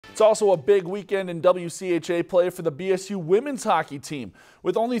It's also a big weekend in WCHA play for the BSU women's hockey team.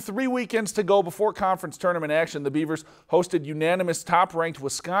 With only 3 weekends to go before conference tournament action, the Beavers hosted unanimous top-ranked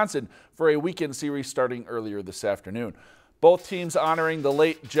Wisconsin for a weekend series starting earlier this afternoon. Both teams honoring the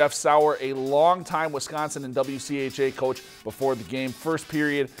late Jeff Sauer, a longtime Wisconsin and WCHA coach, before the game. First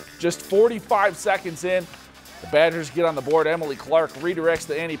period, just 45 seconds in. The Badgers get on the board. Emily Clark redirects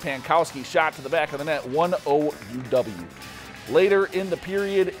the Annie Pankowski shot to the back of the net, 1-0 UW. Later in the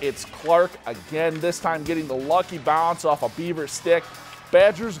period, it's Clark again, this time getting the lucky bounce off a Beaver stick.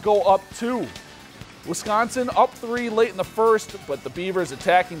 Badgers go up 2. Wisconsin up 3 late in the first, but the Beavers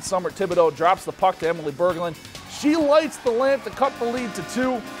attacking Summer Thibodeau drops the puck to Emily Berglund. She lights the lamp to cut the lead to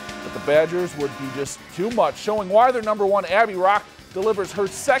 2, but the Badgers would be just too much, showing why their number 1, Abby Rock, delivers her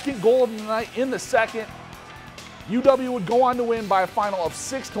second goal of the night in the second. UW would go on to win by a final of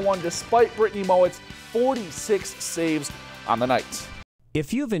 6-1 despite Brittany Mowat's 46 saves on the night.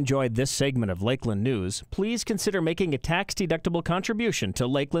 If you've enjoyed this segment of Lakeland News, please consider making a tax-deductible contribution to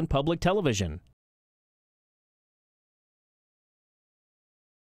Lakeland Public Television.